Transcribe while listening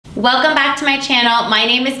Welcome back to my channel. My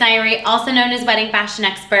name is Nayri, also known as Wedding Fashion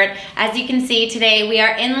Expert. As you can see today, we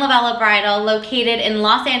are in LOVELLA Bridal, located in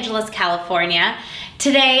Los Angeles, California.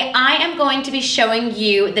 Today, I am going to be showing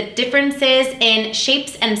you the differences in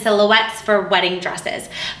shapes and silhouettes for wedding dresses.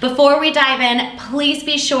 Before we dive in, please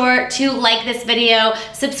be sure to like this video,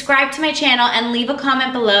 subscribe to my channel, and leave a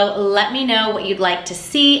comment below. Let me know what you'd like to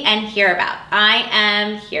see and hear about. I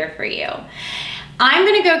am here for you. I'm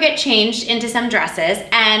gonna go get changed into some dresses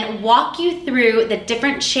and walk you through the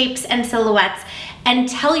different shapes and silhouettes and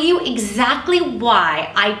tell you exactly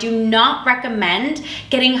why I do not recommend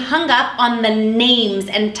getting hung up on the names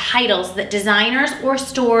and titles that designers or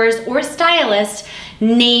stores or stylists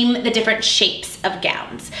name the different shapes of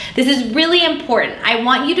gowns. This is really important. I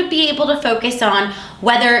want you to be able to focus on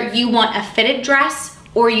whether you want a fitted dress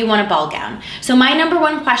or you want a ball gown. So my number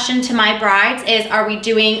one question to my brides is, are we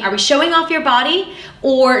showing off your body,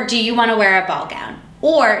 or do you wanna wear a ball gown?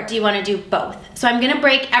 Or do you wanna do both? So I'm gonna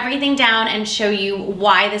break everything down and show you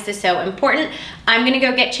why this is so important. I'm gonna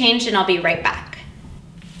go get changed and I'll be right back.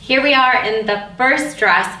 Here we are in the first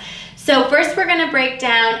dress. So first we're gonna break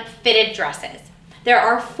down fitted dresses. There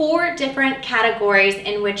are 4 different categories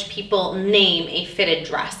in which people name a fitted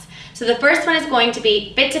dress. So the first one is going to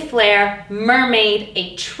be fit to flare, mermaid,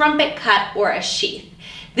 a trumpet cut, or a sheath.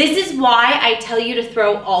 This is why I tell you to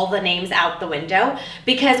throw all the names out the window,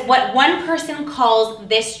 because what one person calls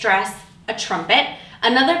this dress a trumpet,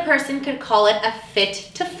 another person could call it a fit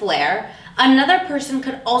to flare, another person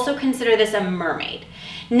could also consider this a mermaid.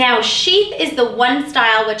 Now, sheath is the one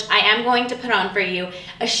style which I am going to put on for you.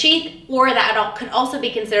 A sheath, or that could also be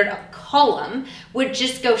considered a column, would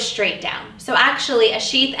just go straight down. So actually, a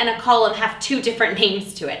sheath and a column have 2 different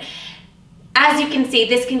names to it. As you can see,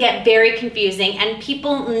 this can get very confusing and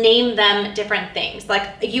people name them different things. Like,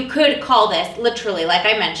 you could call this, literally, like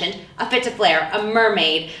I mentioned, a fit to flare, a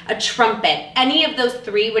mermaid, a trumpet. Any of those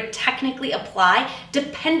 3 would technically apply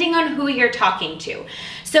depending on who you're talking to.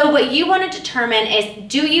 So what you want to determine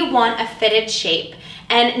is, do you want a fitted shape?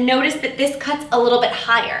 And notice that this cuts a little bit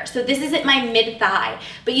higher. So this is at my mid-thigh,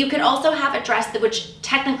 but you could also have a dress that, which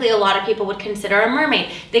technically a lot of people would consider a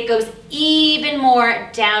mermaid, that goes even more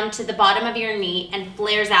down to the bottom of your knee and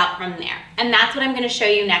flares out from there. And that's what I'm gonna show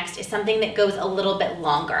you next, is something that goes a little bit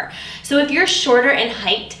longer. So if you're shorter in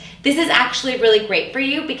height, this is actually really great for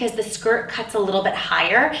you because the skirt cuts a little bit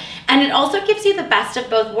higher, and it also gives you the best of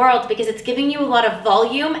both worlds because it's giving you a lot of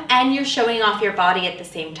volume and you're showing off your body at the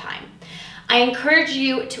same time. I encourage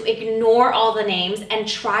you to ignore all the names and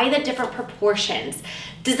try the different proportions.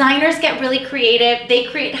 Designers get really creative, they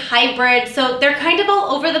create hybrids, so they're kind of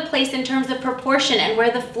all over the place in terms of proportion and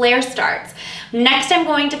where the flare starts. Next I'm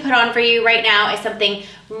going to put on for you right now is something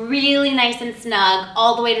really nice and snug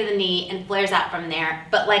all the way to the knee and flares out from there.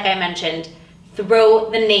 But like I mentioned, throw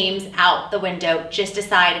the names out the window. Just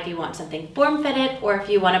decide if you want something form-fitted or if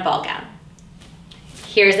you want a ball gown.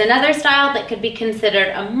 Here's another style that could be considered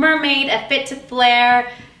a mermaid, a fit to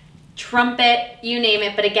flare, trumpet, you name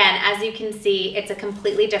it. But again, as you can see, it's a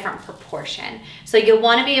completely different proportion. So you'll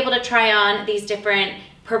want to be able to try on these different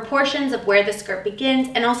proportions of where the skirt begins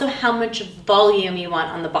and also how much volume you want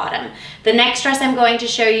on the bottom. The next dress I'm going to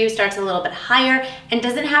show you starts a little bit higher and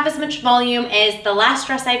doesn't have as much volume as the last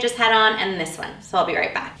dress I just had on and this one. So I'll be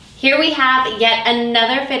right back. Here we have yet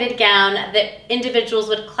another fitted gown that individuals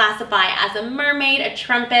would classify as a mermaid, a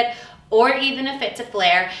trumpet, or even a fit to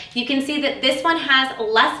flare. You can see that this one has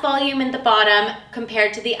less volume in the bottom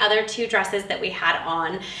compared to the other 2 dresses that we had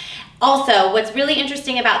on. Also, what's really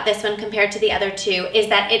interesting about this one compared to the other 2 is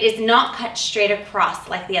that it is not cut straight across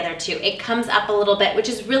like the other 2. It comes up a little bit, which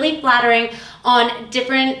is really flattering on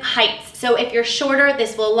different heights. So if you're shorter,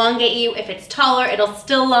 this will elongate you. If it's taller, it'll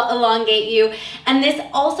still elongate you. And this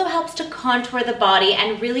also helps to contour the body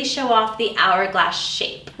and really show off the hourglass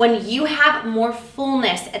shape. When you have more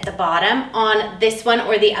fullness at the bottom on this one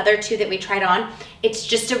or the other 2 that we tried on, it's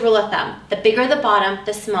just a rule of thumb. The bigger the bottom,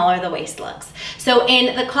 the smaller the waist looks. So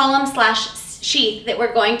in the column / sheath that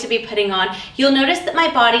we're going to be putting on, you'll notice that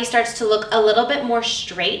my body starts to look a little bit more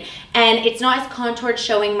straight and it's not as contoured,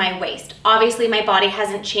 showing my waist. Obviously my body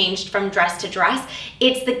hasn't changed from dress to dress.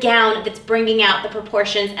 It's the gown that's bringing out the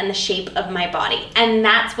proportions and the shape of my body. And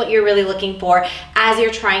that's what you're really looking for as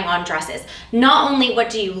you're trying on dresses. Not only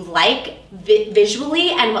what do you like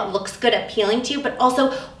visually and what looks good, appealing to you, but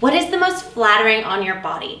also what is the most flattering on your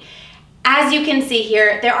body. As you can see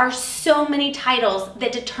here, there are so many titles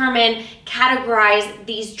that categorize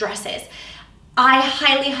these dresses. I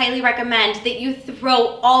highly, highly recommend that you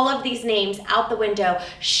throw all of these names out the window.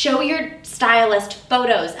 Show your stylist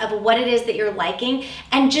photos of what it is that you're liking,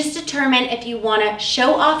 and just determine if you want to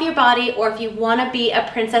show off your body or if you want to be a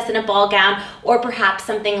princess in a ball gown, or perhaps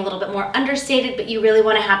something a little bit more understated, but you really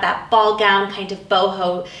want to have that ball gown kind of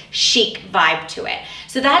boho chic vibe to it.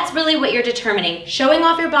 So that's really what you're determining, showing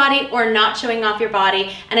off your body or not showing off your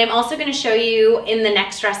body. And I'm also going to show you in the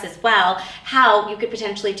next dress as well how you could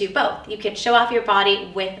potentially do both. You could show off your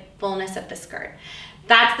body with fullness of the skirt.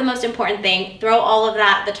 That's the most important thing. Throw all of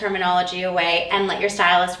that, the terminology, away and let your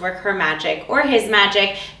stylist work her magic or his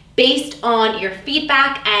magic based on your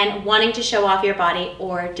feedback and wanting to show off your body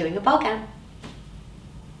or doing a ball gown.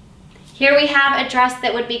 Here we have a dress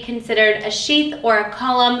that would be considered a sheath or a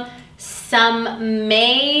column. Some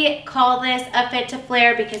may call this a fit to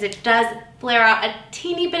flare because it does flare out a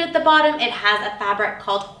teeny bit at the bottom. It has a fabric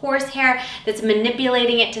called horsehair that's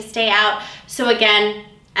manipulating it to stay out. So again,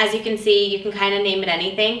 as you can see, you can kind of name it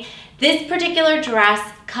anything. This particular dress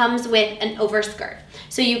comes with an overskirt.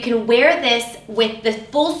 So you can wear this with the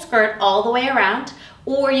full skirt all the way around,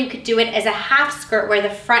 or you could do it as a half skirt where the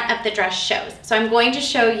front of the dress shows. So I'm going to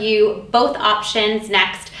show you both options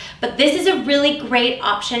next. But this is a really great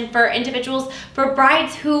option for individuals, for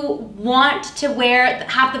brides who want to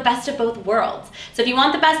have the best of both worlds. So if you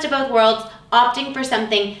want the best of both worlds, opting for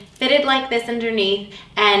something fitted like this underneath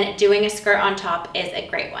and doing a skirt on top is a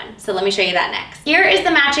great one. So let me show you that next. Here is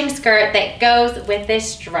the matching skirt that goes with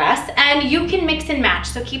this dress, and you can mix and match,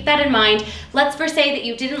 so keep that in mind. Let's first say that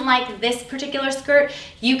you didn't like this particular skirt,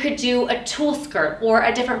 you could do a tulle skirt or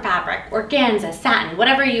a different fabric, organza, satin,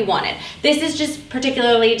 whatever you wanted. This is just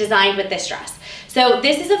particularly designed with this dress. So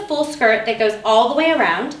this is a full skirt that goes all the way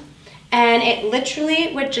around, and it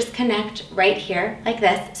literally would just connect right here like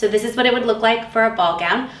this. So this is what it would look like for a ball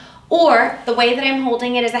gown. Or the way that I'm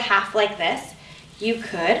holding it is a half like this. You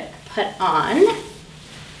could put on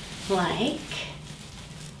like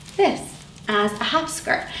this as a half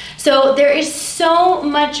skirt. So there is so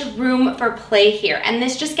much room for play here, and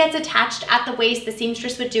this just gets attached at the waist. The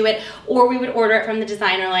seamstress would do it, or we would order it from the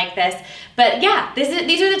designer like this. But yeah, these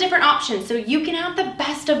are the different options. So you can have the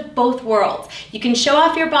best of both worlds. You can show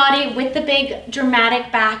off your body with the big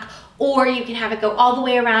dramatic back, or you can have it go all the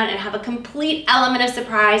way around and have a complete element of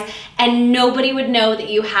surprise, and nobody would know that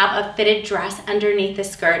you have a fitted dress underneath the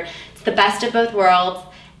skirt. It's the best of both worlds.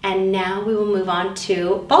 And now we will move on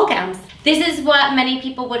to ball gowns. This is what many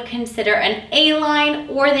people would consider an A-line,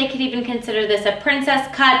 or they could even consider this a princess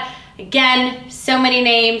cut. Again, so many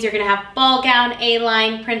names. You're gonna have ball gown,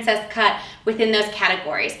 A-line, princess cut within those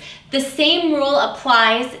categories. The same rule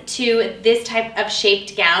applies to this type of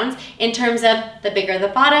shaped gowns in terms of the bigger the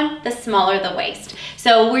bottom, the smaller the waist.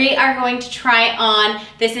 So we are going to try on,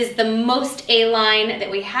 this is the most A-line that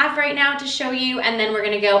we have right now to show you, and then we're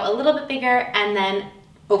gonna go a little bit bigger and then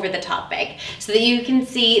over the top big, so that you can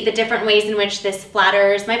see the different ways in which this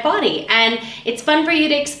flatters my body. And it's fun for you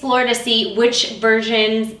to explore to see which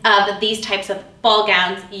versions of these types of ball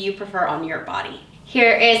gowns you prefer on your body.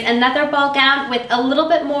 Here is another ball gown with a little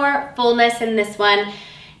bit more fullness in this one.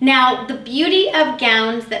 Now, the beauty of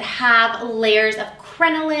gowns that have layers of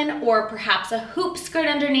crinoline or perhaps a hoop skirt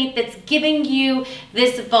underneath that's giving you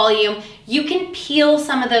this volume, you can peel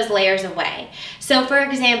some of those layers away. So for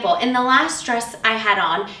example, in the last dress I had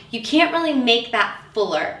on, you can't really make that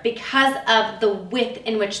fuller because of the width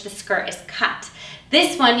in which the skirt is cut.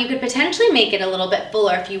 This one, you could potentially make it a little bit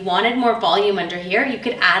fuller. If you wanted more volume under here, you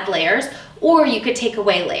could add layers, or you could take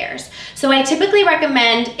away layers. So I typically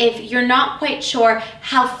recommend, if you're not quite sure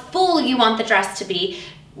how full you want the dress to be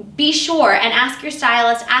sure and ask your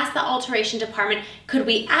stylist, ask the alteration department, could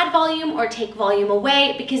we add volume or take volume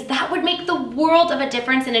away? Because that would make the world of a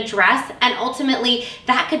difference in a dress, and ultimately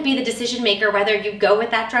that could be the decision maker whether you go with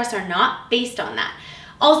that dress or not based on that.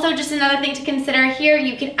 Also, just another thing to consider here,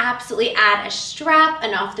 you can absolutely add a strap,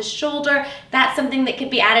 an off the shoulder. That's something that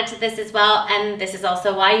could be added to this as well. And this is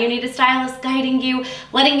also why you need a stylist guiding you,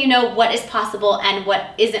 letting you know what is possible and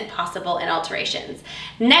what isn't possible in alterations.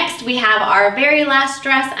 Next, we have our very last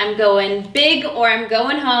dress. I'm going big or I'm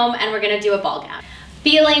going home, and we're gonna do a ball gown.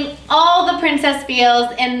 Feeling all the princess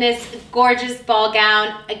feels in this gorgeous ball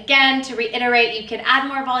gown. Again, to reiterate, you could add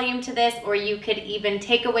more volume to this, or you could even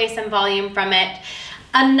take away some volume from it.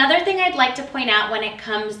 Another thing I'd like to point out when it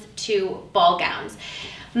comes to ball gowns,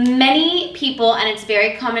 many people, and it's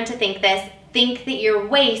very common to think this, think that your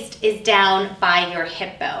waist is down by your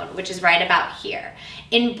hip bone, which is right about here.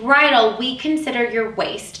 In bridal, we consider your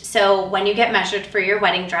waist. So when you get measured for your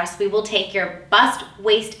wedding dress, we will take your bust,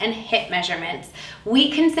 waist, and hip measurements.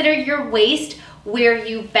 We consider your waist where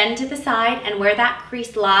you bend to the side and where that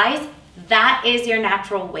crease lies. that is your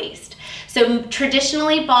natural waist. So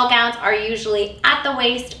traditionally, ball gowns are usually at the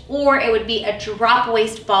waist, or it would be a drop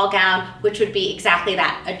waist ball gown, which would be exactly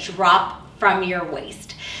that, a drop from your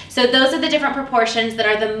waist. So those are the different proportions that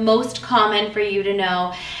are the most common for you to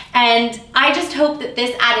know. And I just hope that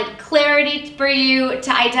this added clarity for you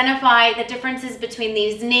to identify the differences between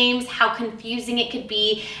these names, how confusing it could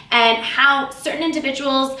be, and how certain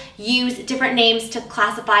individuals use different names to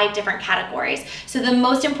classify different categories. So the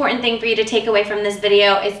most important thing for you to take away from this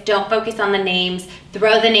video is don't focus on the names,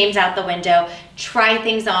 throw the names out the window, try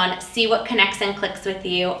things on, see what connects and clicks with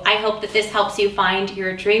you. I hope that this helps you find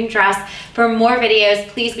your dream dress. For more videos,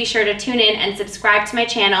 please be sure to tune in and subscribe to my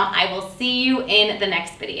channel. I will see you in the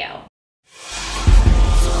next video.